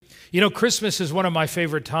You know, Christmas is one of my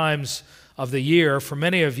favorite times of the year. For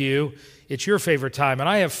many of you, it's your favorite time. And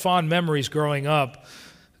I have fond memories growing up.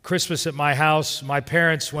 Christmas at my house, my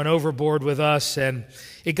parents went overboard with us, and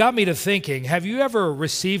it got me to thinking, have you ever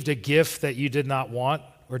received a gift that you did not want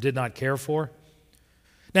or did not care for?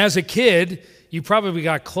 Now, as a kid, you probably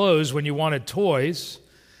got clothes when you wanted toys.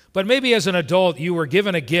 But maybe as an adult, you were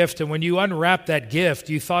given a gift, and when you unwrapped that gift,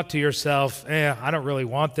 you thought to yourself, I don't really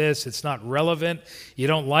want this. It's not relevant. You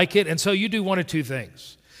don't like it. And so you do one of two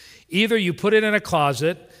things. Either you put it in a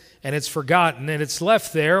closet, and it's forgotten, and it's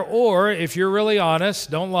left there, or if you're really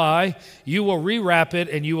honest, don't lie, you will rewrap it,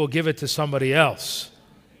 and you will give it to somebody else.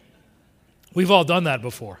 We've all done that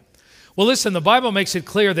before. Well, listen, the Bible makes it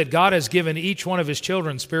clear that God has given each one of His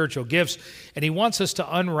children spiritual gifts, and He wants us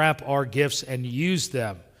to unwrap our gifts and use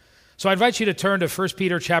them. So I invite you to turn to 1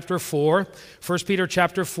 Peter chapter 4. 1 Peter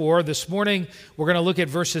chapter 4. This morning, we're going to look at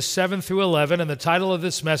verses 7 through 11, and the title of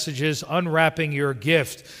this message is Unwrapping Your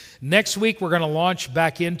Gift. Next week, we're going to launch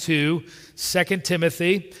back into 2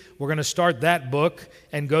 Timothy. We're going to start that book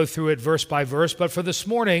and go through it verse by verse. But for this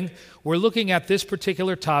morning, we're looking at this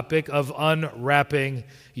particular topic of unwrapping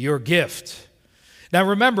your gift. Now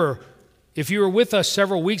remember, if you were with us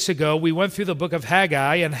several weeks ago, we went through the book of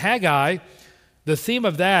Haggai, and Haggai, the theme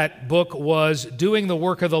of that book was doing the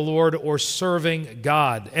work of the Lord or serving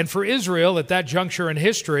God. And for Israel at that juncture in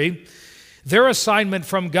history, their assignment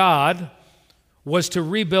from God was to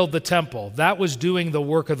rebuild the temple. That was doing the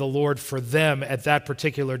work of the Lord for them at that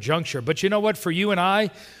particular juncture. But you know what? For you and I,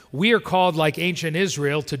 we are called, like ancient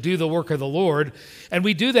Israel, to do the work of the Lord. And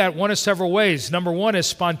we do that one of several ways. Number one is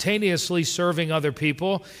spontaneously serving other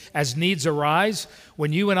people as needs arise.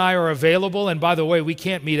 When you and I are available, and by the way, we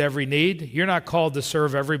can't meet every need. You're not called to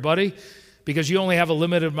serve everybody because you only have a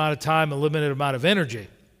limited amount of time, a limited amount of energy.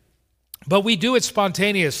 But we do it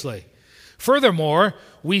spontaneously. Furthermore,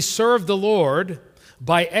 we serve the Lord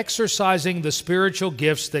by exercising the spiritual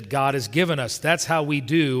gifts that God has given us. That's how we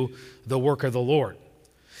do the work of the Lord.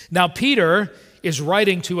 Now, Peter is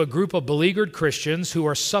writing to a group of beleaguered Christians who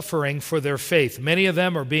are suffering for their faith. Many of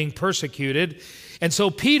them are being persecuted. And so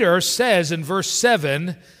Peter says in verse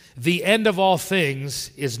 7, the end of all things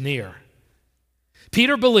is near.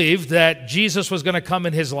 Peter believed that Jesus was going to come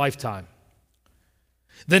in his lifetime.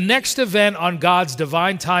 The next event on God's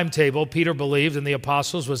divine timetable, Peter believed, and the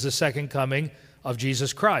apostles, was the second coming of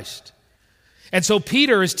Jesus Christ. And so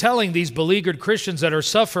Peter is telling these beleaguered Christians that are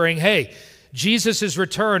suffering, hey, Jesus'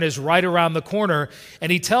 return is right around the corner,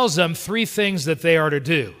 and he tells them three things that they are to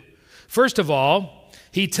do. First of all,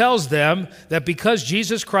 he tells them that because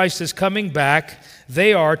Jesus Christ is coming back,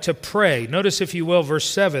 they are to pray. Notice, if you will, verse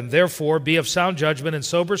 7, therefore be of sound judgment and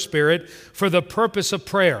sober spirit for the purpose of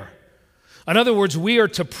prayer. In other words, we are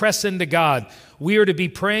to press into God. We are to be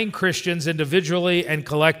praying Christians individually and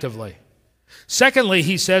collectively. Secondly,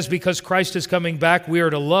 he says, because Christ is coming back, we are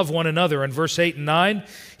to love one another. In verse 8 and 9,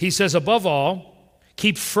 he says, above all,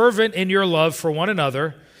 keep fervent in your love for one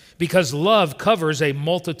another, because love covers a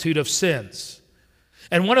multitude of sins.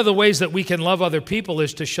 And one of the ways that we can love other people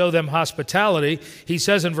is to show them hospitality. He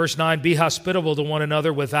says in verse 9, be hospitable to one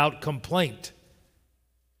another without complaint.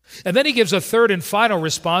 And then he gives a third and final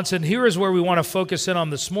response, and here is where we want to focus in on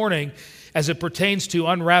this morning as it pertains to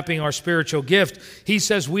unwrapping our spiritual gift. He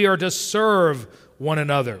says we are to serve one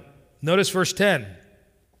another. Notice verse 10.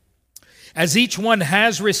 As each one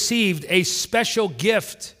has received a special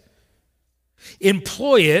gift,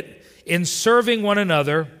 employ it in serving one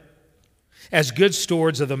another as good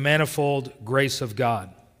stewards of the manifold grace of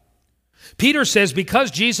God. Peter says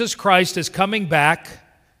because Jesus Christ is coming back,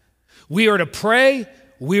 we are to pray,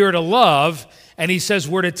 we are to love, and he says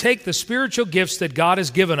we're to take the spiritual gifts that God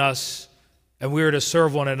has given us and we are to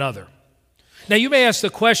serve one another. Now you may ask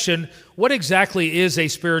the question, what exactly is a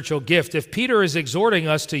spiritual gift? If Peter is exhorting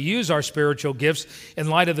us to use our spiritual gifts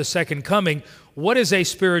in light of the second coming, what is a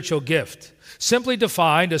spiritual gift? Simply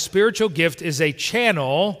defined, a spiritual gift is a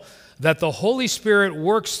channel that the Holy Spirit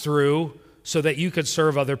works through so that you can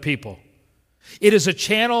serve other people. It is a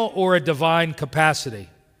channel or a divine capacity.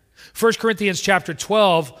 1 Corinthians chapter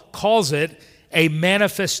 12 calls it a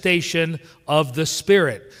manifestation of the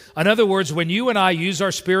Spirit. In other words, when you and I use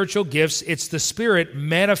our spiritual gifts, it's the Spirit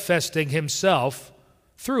manifesting Himself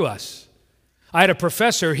through us. I had a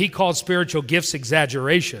professor, he called spiritual gifts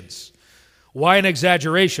exaggerations. Why an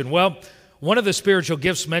exaggeration? Well, one of the spiritual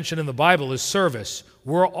gifts mentioned in the Bible is service.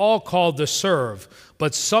 We're all called to serve,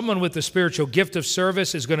 but someone with the spiritual gift of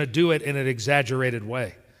service is going to do it in an exaggerated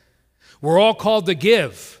way. We're all called to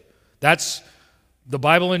give. The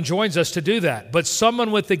Bible enjoins us to do that. But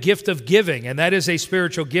someone with the gift of giving, and that is a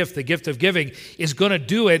spiritual gift, the gift of giving, is going to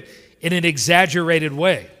do it in an exaggerated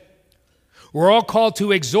way. We're all called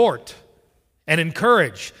to exhort and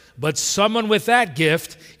encourage, but someone with that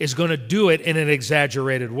gift is going to do it in an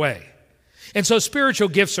exaggerated way. And so spiritual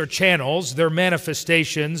gifts are channels, they're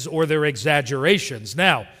manifestations, or they're exaggerations.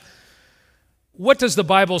 Now, what does the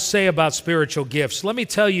Bible say about spiritual gifts? Let me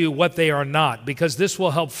tell you what they are not, because this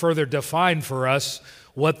will help further define for us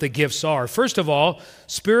what the gifts are. First of all,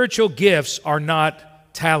 spiritual gifts are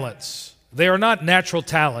not talents. They are not natural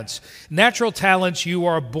talents. Natural talents you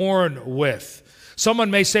are born with.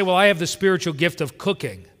 Someone may say, well, I have the spiritual gift of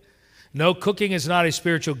cooking. No, cooking is not a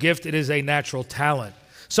spiritual gift. It is a natural talent.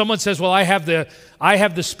 Someone says, well, I have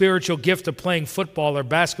the spiritual gift of playing football or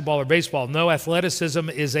basketball or baseball. No, athleticism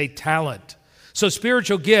is a talent. So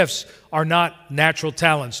spiritual gifts are not natural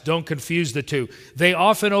talents. Don't confuse the two. They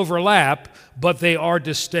often overlap, but they are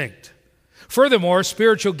distinct. Furthermore,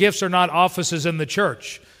 spiritual gifts are not offices in the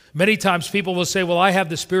church. Many times people will say, well, I have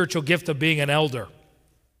the spiritual gift of being an elder.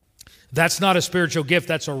 That's not a spiritual gift,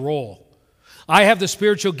 that's a role. I have the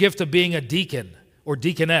spiritual gift of being a deacon or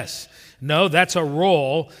deaconess. No, that's a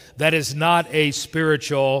role. That is not a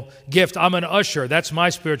spiritual gift. I'm an usher. That's my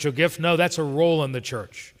spiritual gift. No, that's a role in the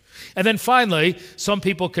church. And then finally, some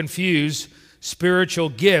people confuse spiritual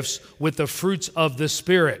gifts with the fruits of the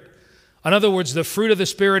Spirit. In other words, the fruit of the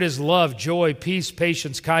Spirit is love, joy, peace,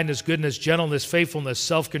 patience, kindness, goodness, gentleness, faithfulness,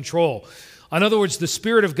 self-control. In other words, the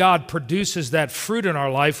Spirit of God produces that fruit in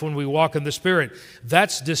our life when we walk in the Spirit.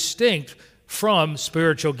 That's distinct from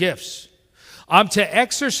spiritual gifts. I'm to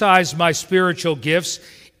exercise my spiritual gifts,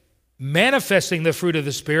 manifesting the fruit of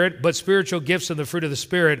the Spirit, but spiritual gifts and the fruit of the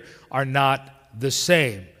Spirit are not the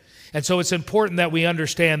same. And so it's important that we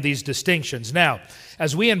understand these distinctions. Now,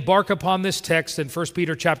 as we embark upon this text in 1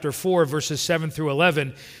 Peter chapter 4, verses 7 through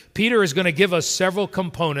 11, Peter is going to give us several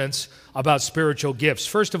components about spiritual gifts.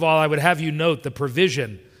 First of all, I would have you note the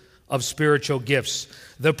provision of spiritual gifts.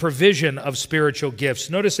 The provision of spiritual gifts.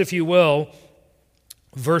 Notice, if you will,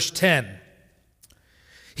 verse 10.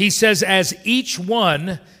 He says, as each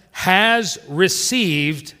one has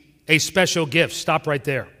received a special gift. Stop right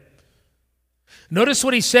there. Notice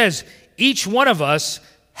what he says. Each one of us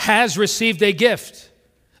has received a gift.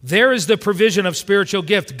 There is the provision of spiritual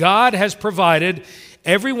gift. God has provided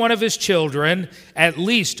every one of his children at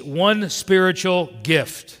least one spiritual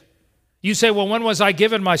gift. You say, well, when was I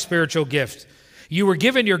given my spiritual gift? You were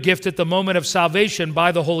given your gift at the moment of salvation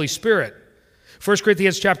by the Holy Spirit. 1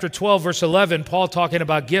 Corinthians chapter 12, verse 11, Paul talking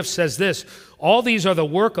about gifts says this, all these are the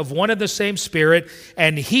work of one and the same Spirit,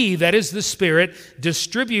 and he, that is the Spirit,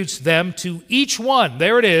 distributes them to each one.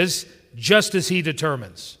 There it is, just as he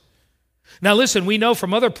determines. Now listen, we know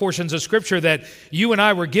from other portions of Scripture that you and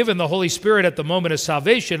I were given the Holy Spirit at the moment of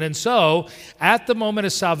salvation, and so at the moment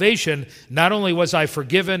of salvation, not only was I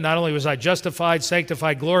forgiven, not only was I justified,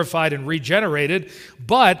 sanctified, glorified, and regenerated,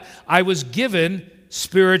 but I was given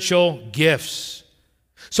spiritual gifts.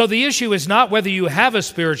 So the issue is not whether you have a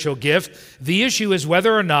spiritual gift. The issue is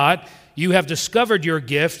whether or not you have discovered your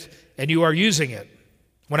gift and you are using it.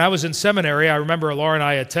 When I was in seminary, I remember Laura and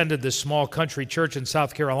I attended this small country church in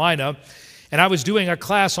South Carolina, and I was doing a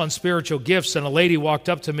class on spiritual gifts, and a lady walked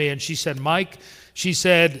up to me and she said, Mike, she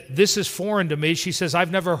said, this is foreign to me. She says,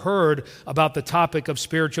 I've never heard about the topic of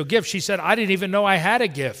spiritual gifts. She said, I didn't even know I had a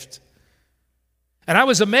gift. And I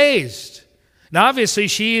was amazed. Now, obviously,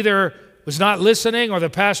 she either was not listening or the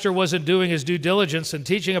pastor wasn't doing his due diligence in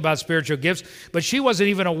teaching about spiritual gifts, but she wasn't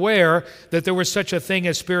even aware that there was such a thing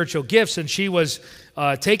as spiritual gifts, and she was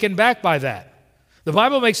taken back by that. The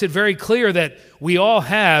Bible makes it very clear that we all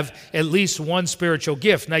have at least one spiritual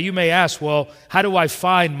gift. Now, you may ask, well, how do I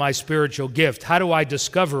find my spiritual gift? How do I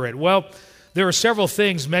discover it? Well, there are several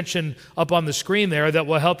things mentioned up on the screen there that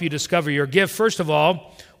will help you discover your gift. First of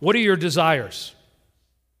all, what are your desires?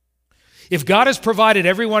 If God has provided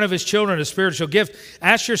every one of his children a spiritual gift,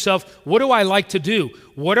 ask yourself, what do I like to do?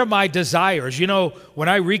 What are my desires? You know, when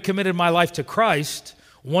I recommitted my life to Christ,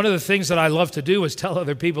 one of the things that I love to do is tell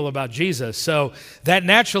other people about Jesus. So that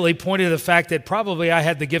naturally pointed to the fact that probably I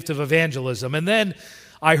had the gift of evangelism. And then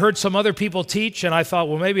I heard some other people teach, and I thought,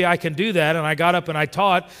 well, maybe I can do that. And I got up and I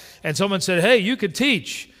taught, and someone said, hey, you could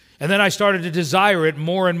teach. And then I started to desire it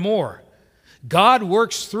more and more. God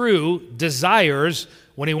works through desires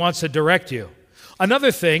when he wants to direct you.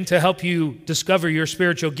 Another thing to help you discover your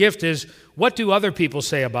spiritual gift is, what do other people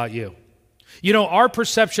say about you? You know, our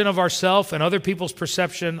perception of ourselves and other people's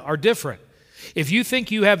perception are different. If you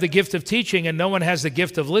think you have the gift of teaching and no one has the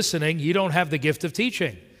gift of listening, you don't have the gift of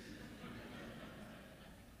teaching.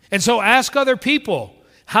 And so ask other people,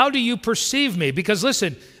 how do you perceive me? Because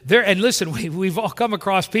listen, we've all come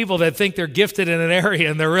across people that think they're gifted in an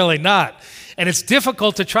area and they're really not. And it's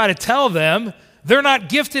difficult to try to tell them they're not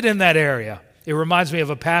gifted in that area. It reminds me of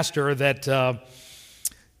a pastor that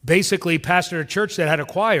basically pastored a church that had a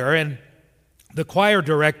choir, and the choir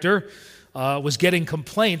director was getting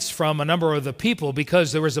complaints from a number of the people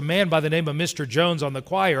because there was a man by the name of Mr. Jones on the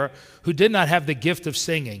choir who did not have the gift of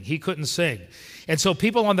singing. He couldn't sing. And so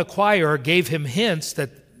people on the choir gave him hints that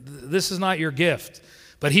this is not your gift.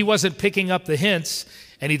 But he wasn't picking up the hints,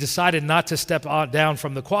 and he decided not to step down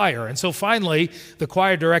from the choir. And so finally, the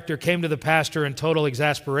choir director came to the pastor in total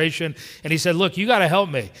exasperation, and he said, look, you got to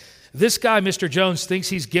help me. This guy, Mr. Jones, thinks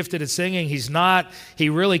he's gifted at singing. He's not. He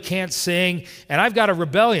really can't sing, and I've got a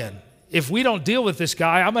rebellion. If we don't deal with this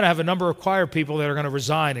guy, I'm going to have a number of choir people that are going to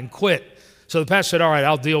resign and quit. So the pastor said, all right,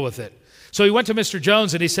 I'll deal with it. So he went to Mr.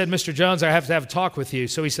 Jones and he said, Mr. Jones, I have to have a talk with you.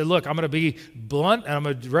 So he said, look, I'm going to be blunt and I'm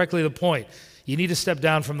going to directly to the point. You need to step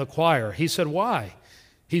down from the choir. He said, why?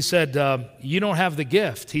 He said, you don't have the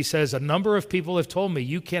gift. He says, a number of people have told me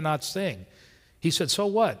you cannot sing. He said, so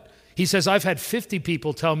what? He says, I've had 50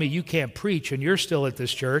 people tell me you can't preach and you're still at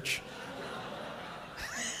this church.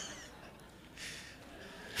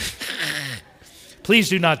 Please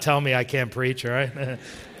do not tell me I can't preach, all right?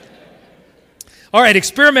 All right,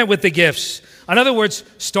 experiment with the gifts. In other words,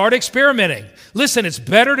 start experimenting. Listen, it's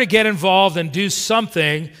better to get involved and do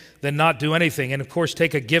something than not do anything. And of course,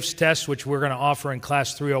 take a gifts test, which we're going to offer in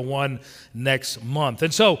Class 301 next month.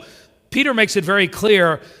 And so Peter makes it very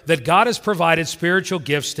clear that God has provided spiritual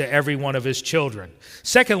gifts to every one of his children.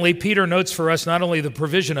 Secondly, Peter notes for us not only the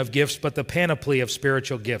provision of gifts, but the panoply of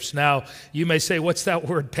spiritual gifts. Now, you may say, what's that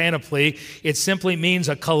word panoply? It simply means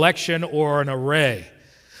a collection or an array.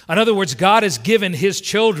 In other words, God has given his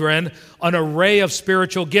children an array of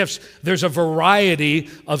spiritual gifts. There's a variety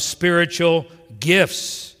of spiritual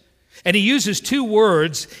gifts. And he uses two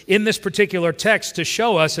words in this particular text to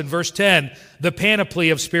show us in verse 10 the panoply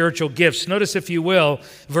of spiritual gifts. Notice, if you will,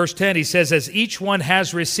 verse 10, he says, as each one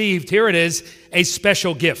has received, here it is, a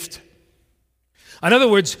special gift. In other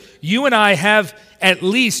words, you and I have at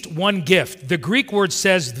least one gift. The Greek word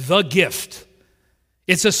says the gift.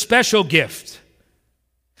 It's a special gift.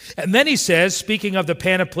 And then he says, speaking of the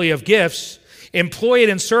panoply of gifts, employ it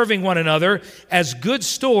in serving one another as good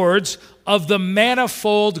stewards of the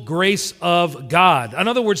manifold grace of God. In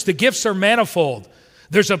other words, the gifts are manifold.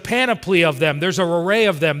 There's a panoply of them. There's an array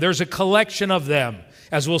of them. There's a collection of them,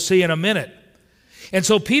 as we'll see in a minute. And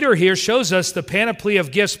so Peter here shows us the panoply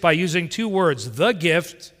of gifts by using two words, the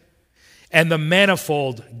gift and the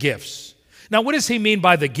manifold gifts. Now, what does he mean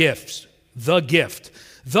by the gifts? The gift.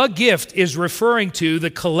 The gift is referring to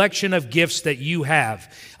the collection of gifts that you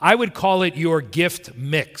have. I would call it your gift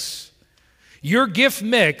mix. Your gift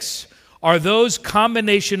mix are those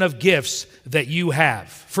combination of gifts that you have.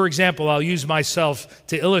 For example, I'll use myself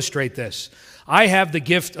to illustrate this. I have the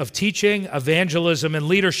gift of teaching, evangelism, and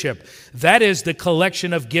leadership. That is the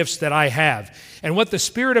collection of gifts that I have. And what the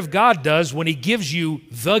Spirit of God does when he gives you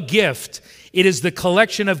the gift, it is the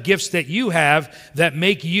collection of gifts that you have that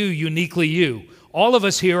make you uniquely you. All of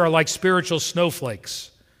us here are like spiritual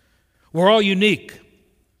snowflakes. We're all unique.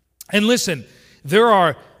 And listen, there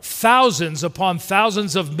are thousands upon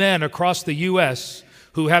thousands of men across the U.S.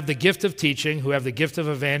 who have the gift of teaching, who have the gift of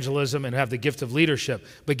evangelism, and have the gift of leadership.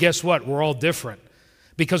 But guess what? We're all different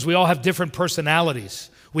because we all have different personalities.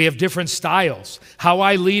 We have different styles. How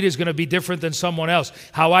I lead is going to be different than someone else.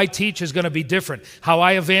 How I teach is going to be different. How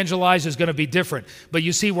I evangelize is going to be different. But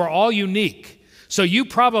you see, we're all unique. So you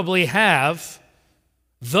probably have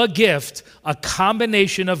the gift, a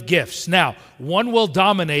combination of gifts. Now, one will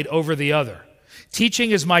dominate over the other.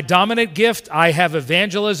 Teaching is my dominant gift. I have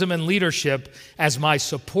evangelism and leadership as my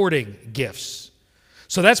supporting gifts.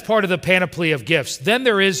 So that's part of the panoply of gifts. Then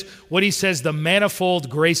there is what he says, the manifold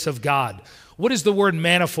grace of God. What does the word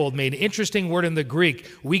manifold mean? Interesting word in the Greek.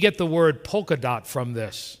 We get the word polka dot from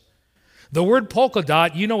this. The word polka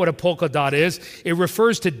dot, you know what a polka dot is. It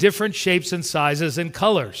refers to different shapes and sizes and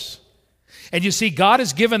colors. And you see, God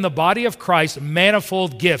has given the body of Christ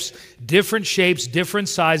manifold gifts, different shapes, different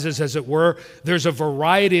sizes, as it were. There's a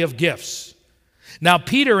variety of gifts. Now,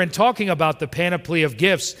 Peter, in talking about the panoply of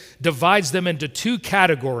gifts, divides them into two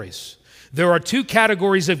categories. There are two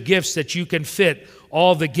categories of gifts that you can fit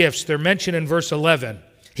all the gifts. They're mentioned in verse 11.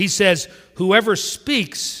 He says, whoever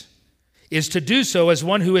speaks is to do so as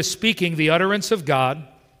one who is speaking the utterance of God.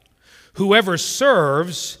 Whoever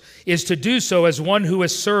serves is to do so as one who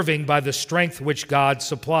is serving by the strength which God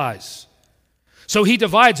supplies. So he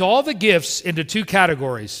divides all the gifts into two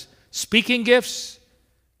categories, speaking gifts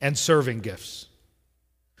and serving gifts.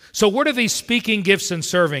 So what are these speaking gifts and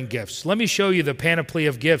serving gifts? Let me show you the panoply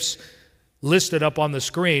of gifts listed up on the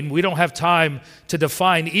screen. We don't have time to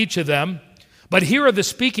define each of them, but here are the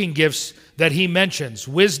speaking gifts that he mentions: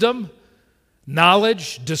 wisdom,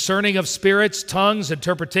 knowledge, discerning of spirits, tongues,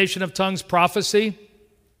 interpretation of tongues, prophecy,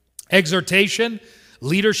 exhortation,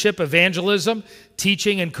 leadership, evangelism,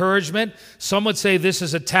 teaching, encouragement. Some would say this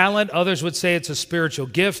is a talent. Others would say it's a spiritual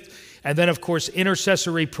gift. And then, of course,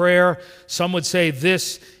 intercessory prayer. Some would say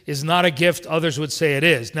this is not a gift. Others would say it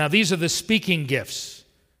is. Now, these are the speaking gifts.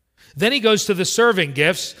 Then he goes to the serving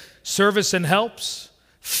gifts: service and helps,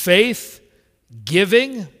 faith,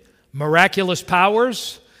 giving, miraculous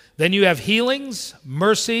powers. Then you have healings,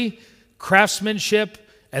 mercy, craftsmanship,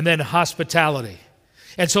 and then hospitality.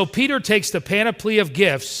 And so Peter takes the panoply of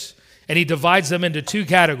gifts and he divides them into two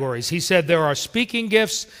categories. He said there are speaking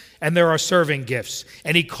gifts and there are serving gifts.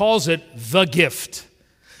 And he calls it the gift.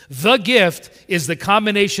 The gift is the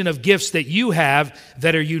combination of gifts that you have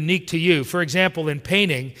that are unique to you. For example, in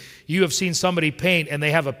painting, you have seen somebody paint and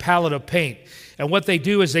they have a palette of paint. And what they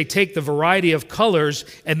do is they take the variety of colors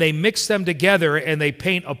and they mix them together and they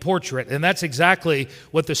paint a portrait. And that's exactly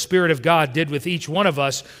what the Spirit of God did with each one of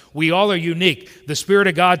us. We all are unique. The Spirit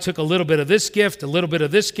of God took a little bit of this gift, a little bit of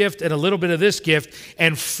this gift, and a little bit of this gift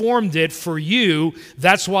and formed it for you.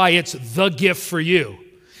 That's why it's the gift for you.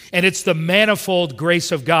 And it's the manifold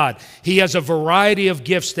grace of God. He has a variety of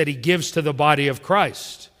gifts that he gives to the body of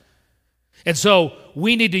Christ. And so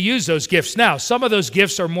we need to use those gifts. Now, some of those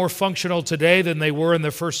gifts are more functional today than they were in the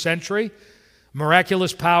first century.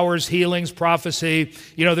 Miraculous powers, healings, prophecy.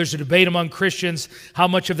 You know, there's a debate among Christians how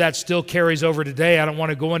much of that still carries over today. I don't want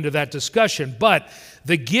to go into that discussion. But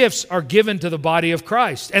the gifts are given to the body of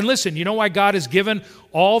Christ. And listen, you know why God has given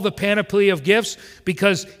all the panoply of gifts?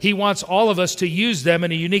 Because he wants all of us to use them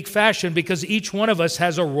in a unique fashion, because each one of us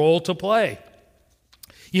has a role to play.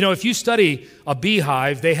 You know, if you study a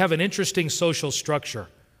beehive, they have an interesting social structure.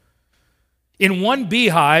 In one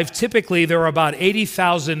beehive, typically there are about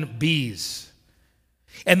 80,000 bees.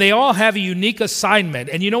 And they all have a unique assignment.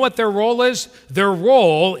 And you know what their role is? Their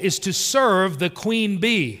role is to serve the queen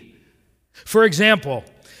bee. For example,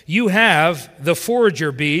 you have the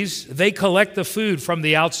forager bees. They collect the food from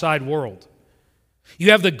the outside world.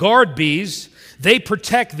 You have the guard bees. They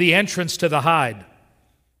protect the entrance to the hive.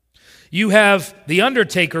 You have the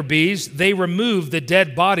undertaker bees. They remove the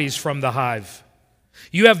dead bodies from the hive.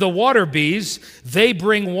 You have the water bees. They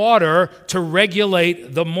bring water to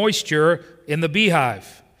regulate the moisture in the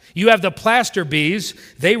beehive. You have the plaster bees.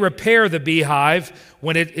 They repair the beehive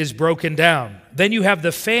when it is broken down. Then you have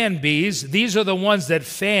the fan bees. These are the ones that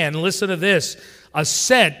fan, listen to this, a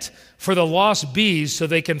scent for the lost bees so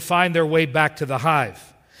they can find their way back to the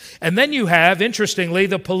hive. And then you have, interestingly,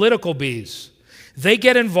 the political bees. They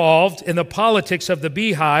get involved in the politics of the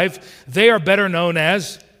beehive. They are better known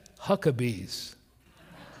as huckabees.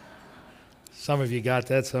 Some of you got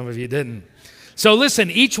that, some of you didn't. So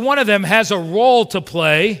listen, each one of them has a role to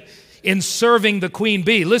play in serving the queen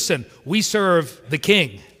bee. Listen, we serve the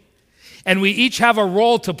king. And we each have a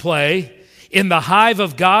role to play in the hive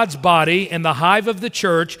of God's body, in the hive of the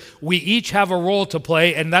church. We each have a role to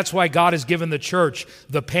play, and that's why God has given the church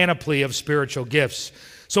the panoply of spiritual gifts.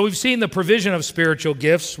 So we've seen the provision of spiritual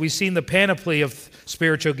gifts. We've seen the panoply of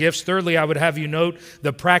spiritual gifts. Thirdly, I would have you note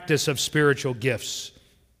the practice of spiritual gifts.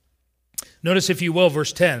 Notice, if you will,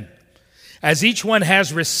 verse 10. As each one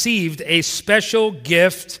has received a special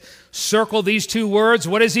gift, circle these two words.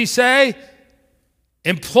 What does he say?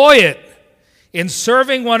 Employ it in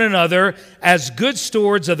serving one another as good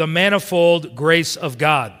stewards of the manifold grace of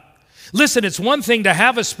God. Listen, it's one thing to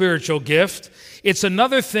have a spiritual gift. It's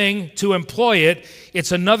another thing to employ it.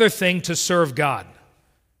 It's another thing to serve God.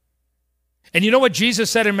 And you know what Jesus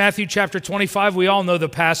said in Matthew chapter 25? We all know the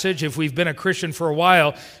passage if we've been a Christian for a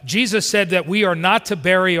while. Jesus said that we are not to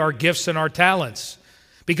bury our gifts and our talents,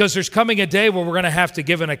 because there's coming a day where we're going to have to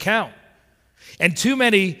give an account. And too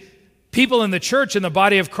many people in the church, in the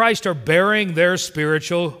body of Christ, are burying their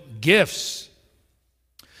spiritual gifts.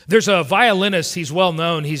 There's a violinist, he's well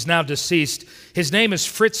known, he's now deceased. His name is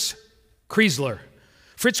Fritz Kreisler.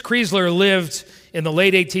 Fritz Kreisler lived in the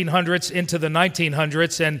late 1800s into the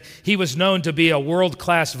 1900s, and he was known to be a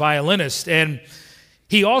world-class violinist. And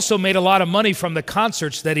he also made a lot of money from the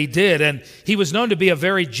concerts that he did, and he was known to be a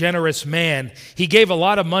very generous man. He gave a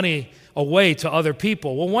lot of money away to other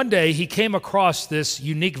people. Well, one day he came across this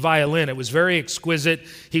unique violin. It was very exquisite.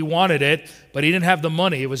 He wanted it, but he didn't have the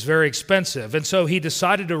money. It was very expensive. And so he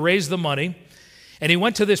decided to raise the money, and he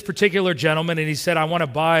went to this particular gentleman and he said, I want to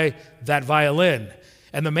buy that violin.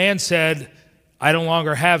 And the man said, I no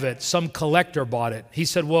longer have it. Some collector bought it. He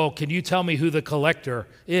said, well, can you tell me who the collector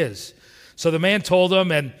is? So the man told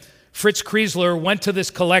him, and Fritz Kreisler went to this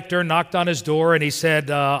collector, knocked on his door, and he said,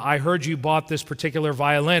 I heard you bought this particular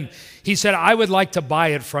violin. He said, I would like to buy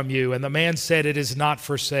it from you. And the man said, it is not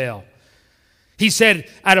for sale. He said,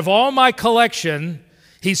 out of all my collection,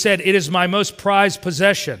 he said, it is my most prized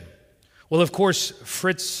possession. Well, of course,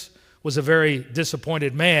 Fritz was a very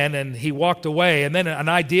disappointed man, and he walked away, and then an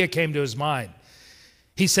idea came to his mind.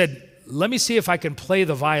 He said, let me see if I can play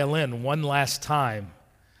the violin one last time.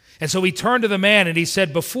 And so he turned to the man and he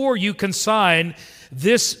said, before you consign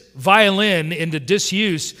this violin into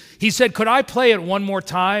disuse, he said, could I play it one more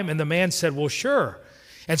time? And the man said, well, sure.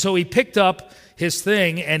 And so he picked up his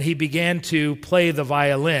thing and he began to play the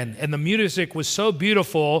violin. And the music was so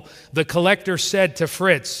beautiful, the collector said to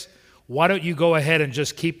Fritz, why don't you go ahead and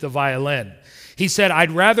just keep the violin? He said,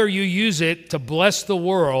 I'd rather you use it to bless the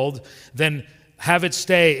world than have it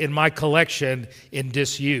stay in my collection in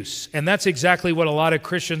disuse. And that's exactly what a lot of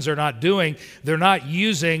Christians are not doing. They're not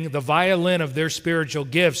using the violin of their spiritual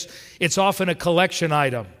gifts. It's often a collection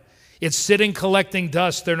item. It's sitting collecting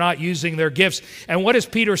dust. They're not using their gifts. And what does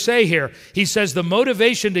Peter say here? He says the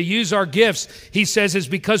motivation to use our gifts, he says, is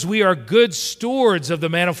because we are good stewards of the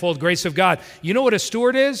manifold grace of God. You know what a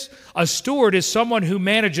steward is? A steward is someone who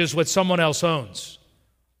manages what someone else owns.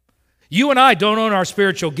 You and I don't own our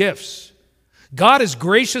spiritual gifts. God has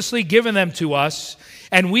graciously given them to us,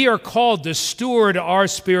 and we are called to steward our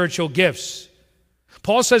spiritual gifts.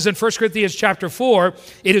 Paul says in 1 Corinthians chapter 4,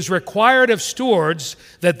 it is required of stewards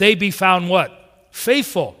that they be found what?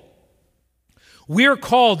 Faithful. We are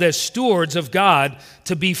called as stewards of God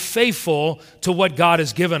to be faithful to what God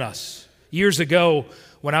has given us. Years ago,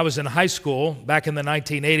 when I was in high school, back in the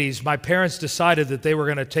 1980s, my parents decided that they were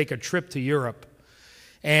going to take a trip to Europe.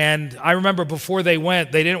 And I remember before they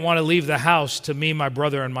went, they didn't want to leave the house to me, my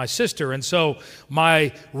brother, and my sister. And so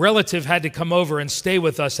my relative had to come over and stay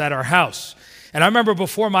with us at our house. And I remember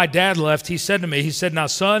before my dad left, he said to me, he said, now,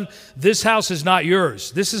 son, this house is not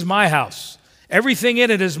yours. This is my house. Everything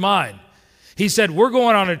in it is mine. He said, we're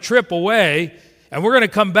going on a trip away, and we're going to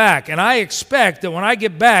come back. And I expect that when I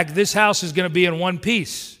get back, this house is going to be in one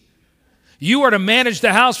piece. You are to manage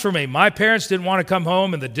the house for me. My parents didn't want to come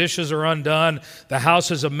home and the dishes are undone. The house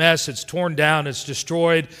is a mess. It's torn down. It's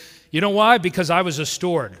destroyed. You know why? Because I was a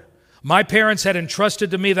steward. My parents had entrusted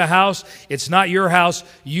to me the house. It's not your house.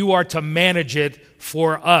 You are to manage it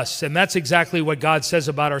for us. And that's exactly what God says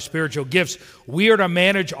about our spiritual gifts. We are to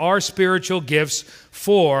manage our spiritual gifts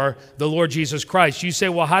for the Lord Jesus Christ. You say,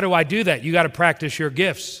 well, how do I do that? You got to practice your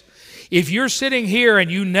gifts. If you're sitting here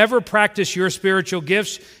and you never practice your spiritual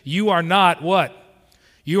gifts, you are not what?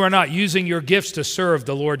 You are not using your gifts to serve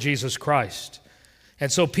the Lord Jesus Christ.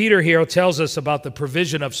 And so Peter here tells us about the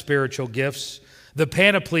provision of spiritual gifts, the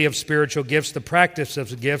panoply of spiritual gifts, the practice of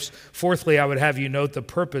the gifts. Fourthly, I would have you note the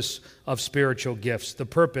purpose of spiritual gifts, the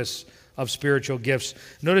purpose of spiritual gifts.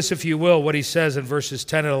 Notice, if you will, what he says in verses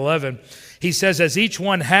 10 and 11. He says, as each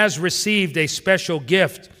one has received a special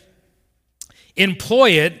gift, employ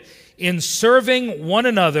it in serving one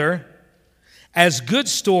another as good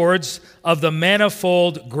stewards of the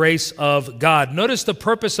manifold grace of God. Notice the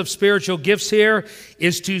purpose of spiritual gifts here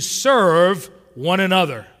is to serve one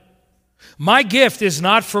another. My gift is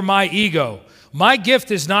not for my ego. My gift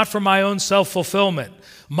is not for my own self-fulfillment.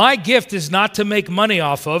 My gift is not to make money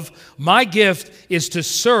off of. My gift is to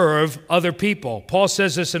serve other people. Paul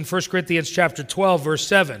says this in 1 Corinthians chapter 12, verse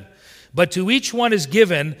 7. But to each one is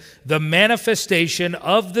given the manifestation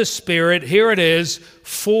of the Spirit, here it is,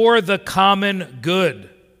 for the common good.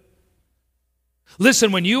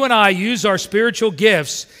 Listen, when you and I use our spiritual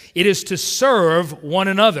gifts, it is to serve one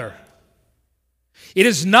another. It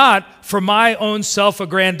is not for my own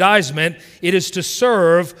self-aggrandizement. It is to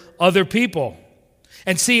serve other people.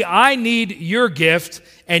 And see, I need your gift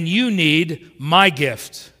and you need my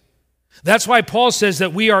gift. That's why Paul says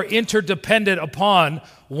that we are interdependent upon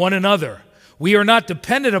one another. We are not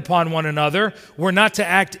dependent upon one another. We're not to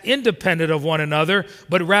act independent of one another,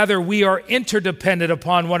 but rather we are interdependent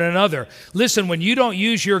upon one another. Listen, when you don't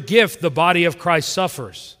use your gift, the body of Christ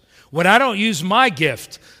suffers. When I don't use my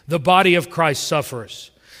gift, the body of Christ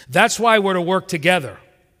suffers. That's why we're to work together.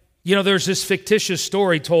 You know, there's this fictitious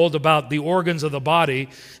story told about the organs of the body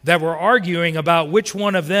that were arguing about which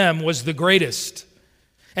one of them was the greatest.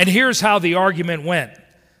 And here's how the argument went.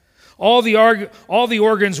 All the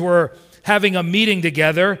organs were having a meeting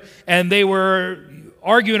together, and they were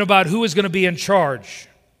arguing about who was going to be in charge.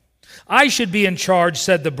 I should be in charge,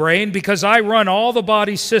 said the brain, because I run all the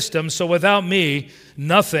body systems, so without me,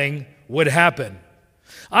 nothing would happen.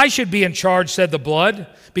 I should be in charge, said the blood,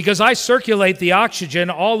 because I circulate the oxygen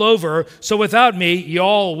all over, so without me,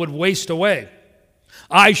 y'all would waste away.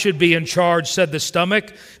 I should be in charge, said the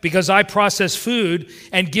stomach, because I process food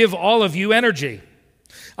and give all of you energy.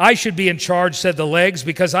 I should be in charge, said the legs,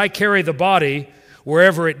 because I carry the body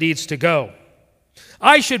wherever it needs to go.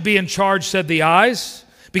 I should be in charge, said the eyes,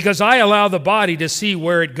 because I allow the body to see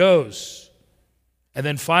where it goes. And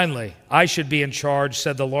then finally, I should be in charge,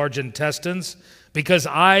 said the large intestines, because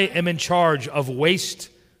I am in charge of waste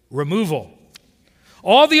removal.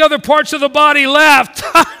 All the other parts of the body laughed,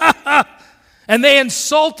 and they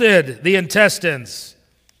insulted the intestines.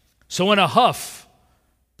 So in a huff,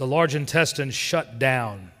 the large intestines shut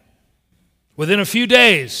down. Within a few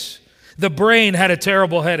days, the brain had a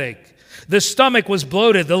terrible headache. The stomach was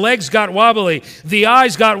bloated, the legs got wobbly, the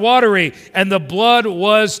eyes got watery, and the blood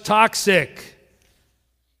was toxic.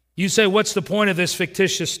 You say, what's the point of this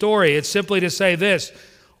fictitious story? It's simply to say this: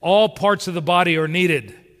 all parts of the body are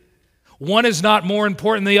needed. One is not more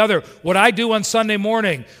important than the other. What I do on Sunday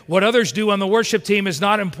morning, what others do on the worship team is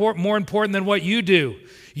not more important than what you do.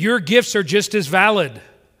 Your gifts are just as valid.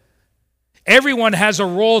 Everyone has a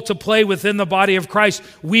role to play within the body of Christ.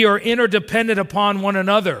 We are interdependent upon one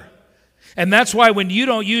another. And that's why when you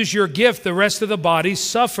don't use your gift, the rest of the body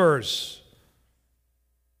suffers.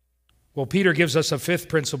 Well, Peter gives us a fifth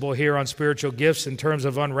principle here on spiritual gifts in terms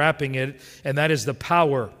of unwrapping it, and that is the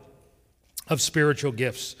power of spiritual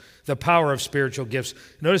gifts. The power of spiritual gifts.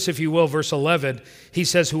 Notice, if you will, verse 11, he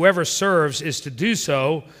says, whoever serves is to do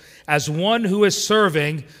so as one who is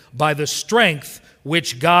serving by the strength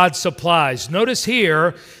which God supplies. Notice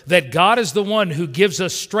here that God is the one who gives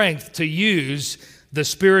us strength to use the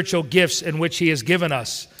spiritual gifts in which he has given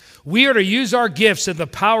us. We are to use our gifts in the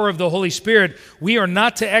power of the Holy Spirit. We are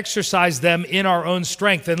not to exercise them in our own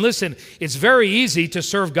strength. And listen, it's very easy to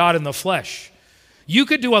serve God in the flesh. You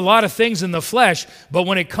could do a lot of things in the flesh, but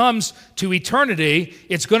when it comes to eternity,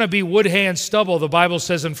 it's going to be wood, hay, and stubble, the Bible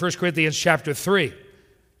says in 1 Corinthians chapter 3.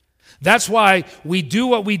 That's why we do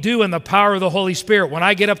what we do in the power of the Holy Spirit. When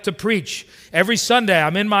I get up to preach, every Sunday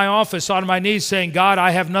I'm in my office on my knees saying, God,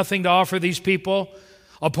 I have nothing to offer these people.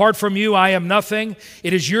 Apart from you, I am nothing.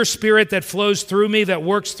 It is your Spirit that flows through me, that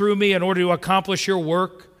works through me in order to accomplish your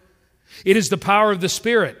work. It is the power of the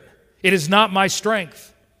Spirit. It is not my strength.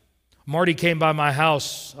 Marty came by my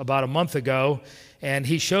house about a month ago, and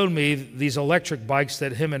he showed me these electric bikes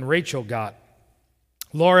that him and Rachel got.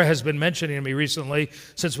 Laura has been mentioning to me recently,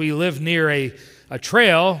 since we live near a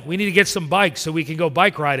trail, we need to get some bikes so we can go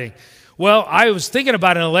bike riding. Well, I was thinking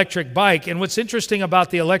about an electric bike, and what's interesting about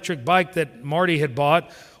the electric bike that Marty had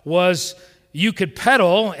bought was you could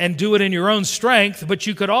pedal and do it in your own strength, but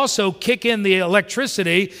you could also kick in the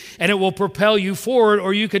electricity and it will propel you forward,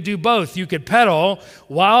 or you could do both. You could pedal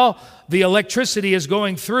while the electricity is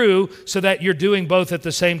going through so that you're doing both at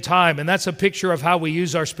the same time, and that's a picture of how we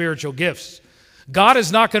use our spiritual gifts. God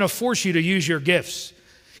is not going to force you to use your gifts.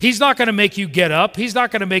 He's not going to make you get up. He's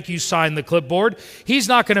not going to make you sign the clipboard. He's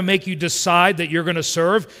not going to make you decide that you're going to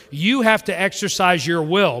serve. You have to exercise your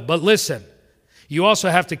will. But listen, you also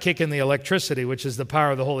have to kick in the electricity, which is the power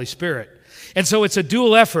of the Holy Spirit. And so it's a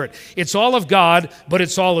dual effort. It's all of God, but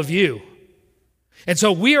it's all of you. And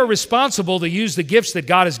so we are responsible to use the gifts that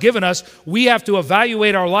God has given us. We have to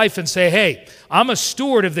evaluate our life and say, hey, I'm a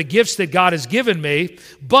steward of the gifts that God has given me,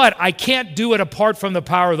 but I can't do it apart from the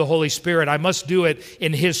power of the Holy Spirit. I must do it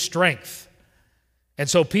in His strength. And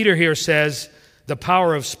so Peter here says the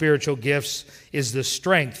power of spiritual gifts is the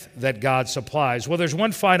strength that God supplies. Well, there's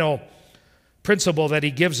one final principle that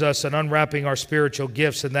he gives us in unwrapping our spiritual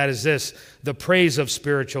gifts, and that is this: the praise of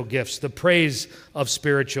spiritual gifts. The praise of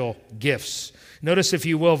spiritual gifts. Notice, if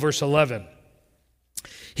you will, verse 11.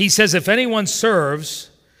 He says, if anyone serves,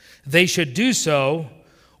 they should do so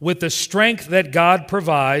with the strength that God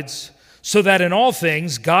provides, so that in all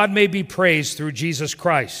things God may be praised through Jesus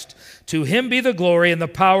Christ. To him be the glory and the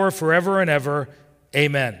power forever and ever.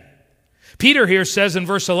 Amen. Peter here says in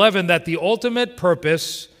verse 11 that the ultimate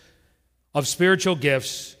purpose of spiritual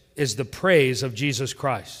gifts is the praise of Jesus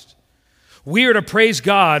Christ. We are to praise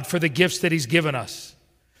God for the gifts that He's given us.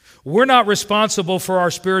 We're not responsible for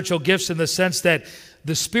our spiritual gifts in the sense that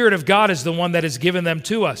the Spirit of God is the one that has given them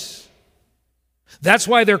to us. That's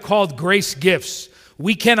why they're called grace gifts.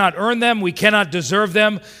 We cannot earn them. We cannot deserve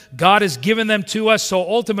them. God has given them to us. So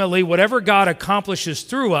ultimately, whatever God accomplishes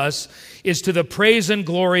through us is to the praise and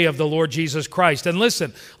glory of the Lord Jesus Christ. And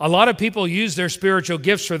listen, a lot of people use their spiritual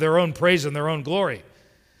gifts for their own praise and their own glory.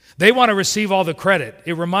 They want to receive all the credit.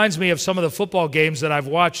 It reminds me of some of the football games that I've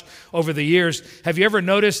watched over the years. Have you ever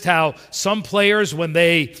noticed how some players, when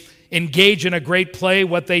they engage in a great play,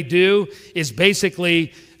 what they do is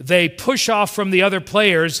basically they push off from the other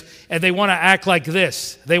players and they want to act like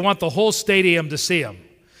this. They want the whole stadium to see them.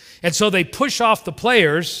 And so they push off the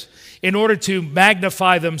players in order to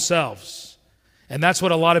magnify themselves. And that's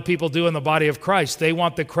what a lot of people do in the body of Christ. They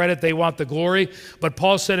want the credit, they want the glory. But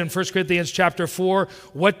Paul said in 1 Corinthians chapter 4,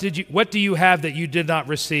 what do you have that you did not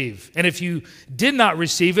receive? And if you did not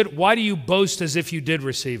receive it, why do you boast as if you did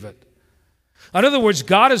receive it? In other words,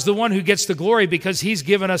 God is the one who gets the glory because he's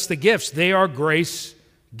given us the gifts. They are grace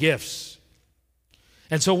gifts.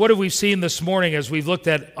 And so what have we seen this morning as we've looked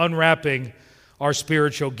at unwrapping our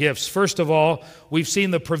spiritual gifts? First of all, we've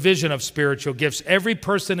seen the provision of spiritual gifts. Every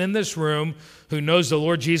person in this room who knows the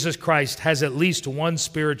Lord Jesus Christ has at least one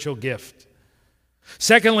spiritual gift.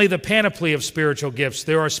 Secondly, the panoply of spiritual gifts.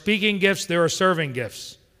 There are speaking gifts, there are serving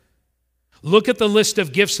gifts. Look at the list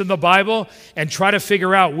of gifts in the Bible and try to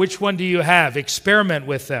figure out which one do you have. Experiment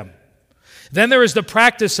with them. Then there is the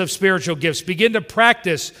practice of spiritual gifts. Begin to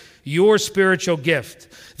practice your spiritual gift.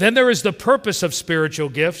 Then there is the purpose of spiritual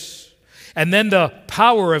gifts, and then the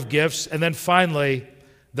power of gifts, and then finally,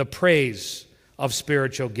 the praise of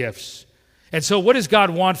spiritual gifts. And so what does God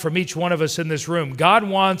want from each one of us in this room? God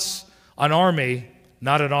wants an army,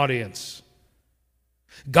 not an audience.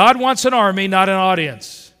 God wants an army, not an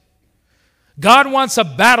audience. God wants a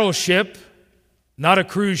battleship, not a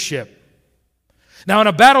cruise ship. Now, in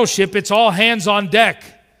a battleship, it's all hands on deck.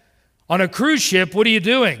 On a cruise ship, what are you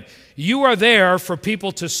doing? You are there for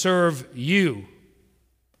people to serve you.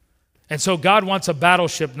 And so God wants a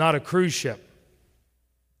battleship, not a cruise ship.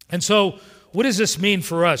 And so what does this mean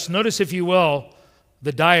for us? Notice, if you will,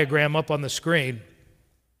 the diagram up on the screen.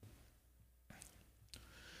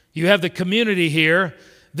 You have the community here.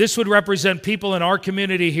 This would represent people in our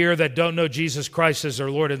community here that don't know Jesus Christ as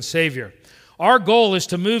their Lord and Savior. Our goal is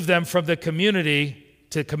to move them from the community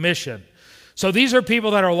to commission. So these are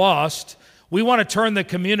people that are lost. We want to turn the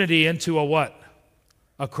community into a what?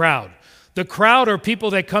 A crowd. The crowd are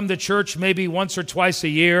people that come to church maybe once or twice a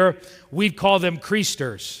year. We'd call them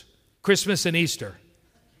Creasters. Christmas and Easter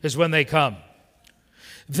is when they come.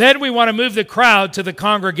 Then we want to move the crowd to the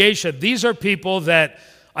congregation. These are people that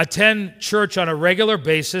attend church on a regular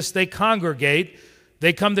basis. They congregate.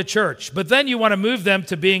 They come to church. But then you want to move them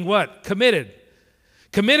to being what? Committed.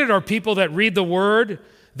 Committed are people that read the Word.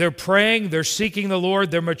 They're praying. They're seeking the Lord.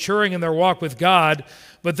 They're maturing in their walk with God.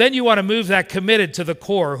 But then you want to move that committed to the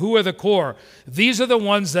core. Who are the core? These are the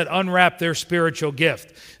ones that unwrap their spiritual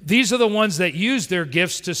gift. These are the ones that use their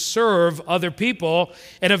gifts to serve other people,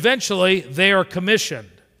 and eventually they are commissioned.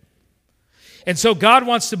 And so God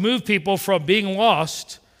wants to move people from being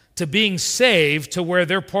lost to being saved to where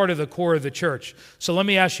they're part of the core of the church. So let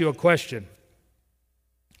me ask you a question.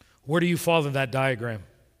 Where do you fall in that diagram?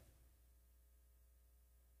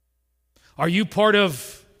 Are you part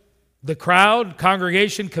of the crowd,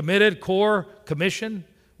 congregation, committed, core, commission?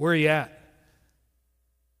 Where are you at?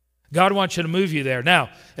 God wants you to move you there. Now,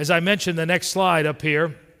 as I mentioned, the next slide up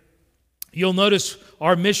here, you'll notice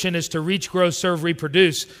our mission is to reach, grow, serve,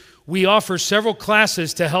 reproduce. We offer several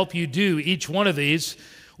classes to help you do each one of these.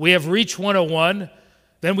 We have Reach 101,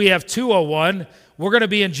 then we have 201. We're going to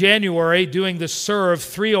be in January doing the Serve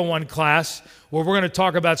 301 class, where we're going to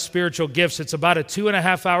talk about spiritual gifts. It's about a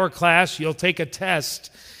 2.5-hour class. You'll take a test,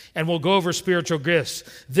 and we'll go over spiritual gifts.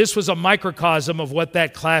 This was a microcosm of what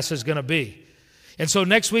that class is going to be. And so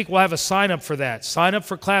next week, we'll have a sign-up for that. Sign up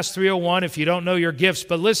for Class 301 if you don't know your gifts.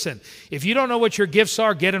 But listen, if you don't know what your gifts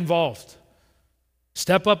are, get involved.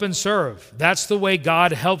 Step up and serve. That's the way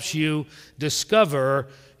God helps you discover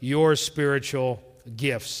your spiritual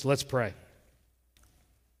gifts. Let's pray.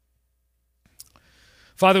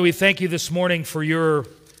 Father, we thank you this morning for your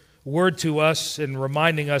word to us and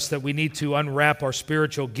reminding us that we need to unwrap our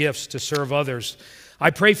spiritual gifts to serve others. I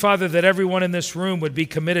pray, Father, that everyone in this room would be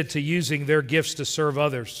committed to using their gifts to serve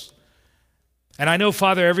others. And I know,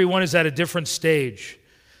 Father, everyone is at a different stage.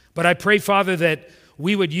 But I pray, Father, that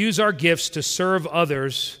we would use our gifts to serve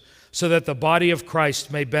others so that the body of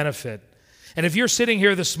Christ may benefit. And if you're sitting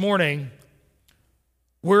here this morning,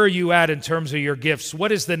 where are you at in terms of your gifts?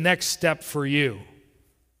 What is the next step for you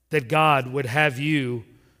that God would have you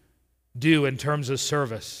do in terms of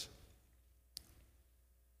service?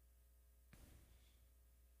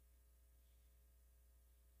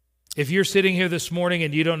 If you're sitting here this morning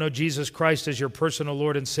and you don't know Jesus Christ as your personal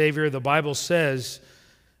Lord and Savior, the Bible says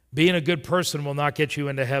being a good person will not get you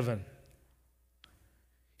into heaven.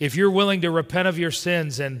 If you're willing to repent of your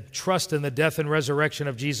sins and trust in the death and resurrection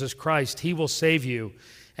of Jesus Christ, He will save you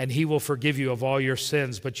and He will forgive you of all your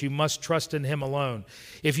sins, but you must trust in Him alone.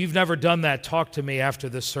 If you've never done that, talk to me after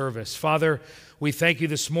this service. Father, we thank you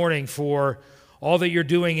this morning for all that you're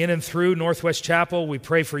doing in and through Northwest Chapel. We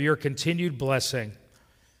pray for your continued blessing.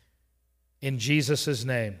 In Jesus'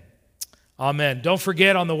 name, Amen. Don't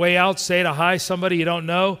forget, on the way out, say to hi somebody you don't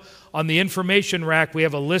know. On the information rack, we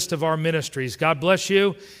have a list of our ministries. God bless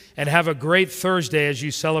you, and have a great Thursday as you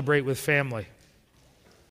celebrate with family.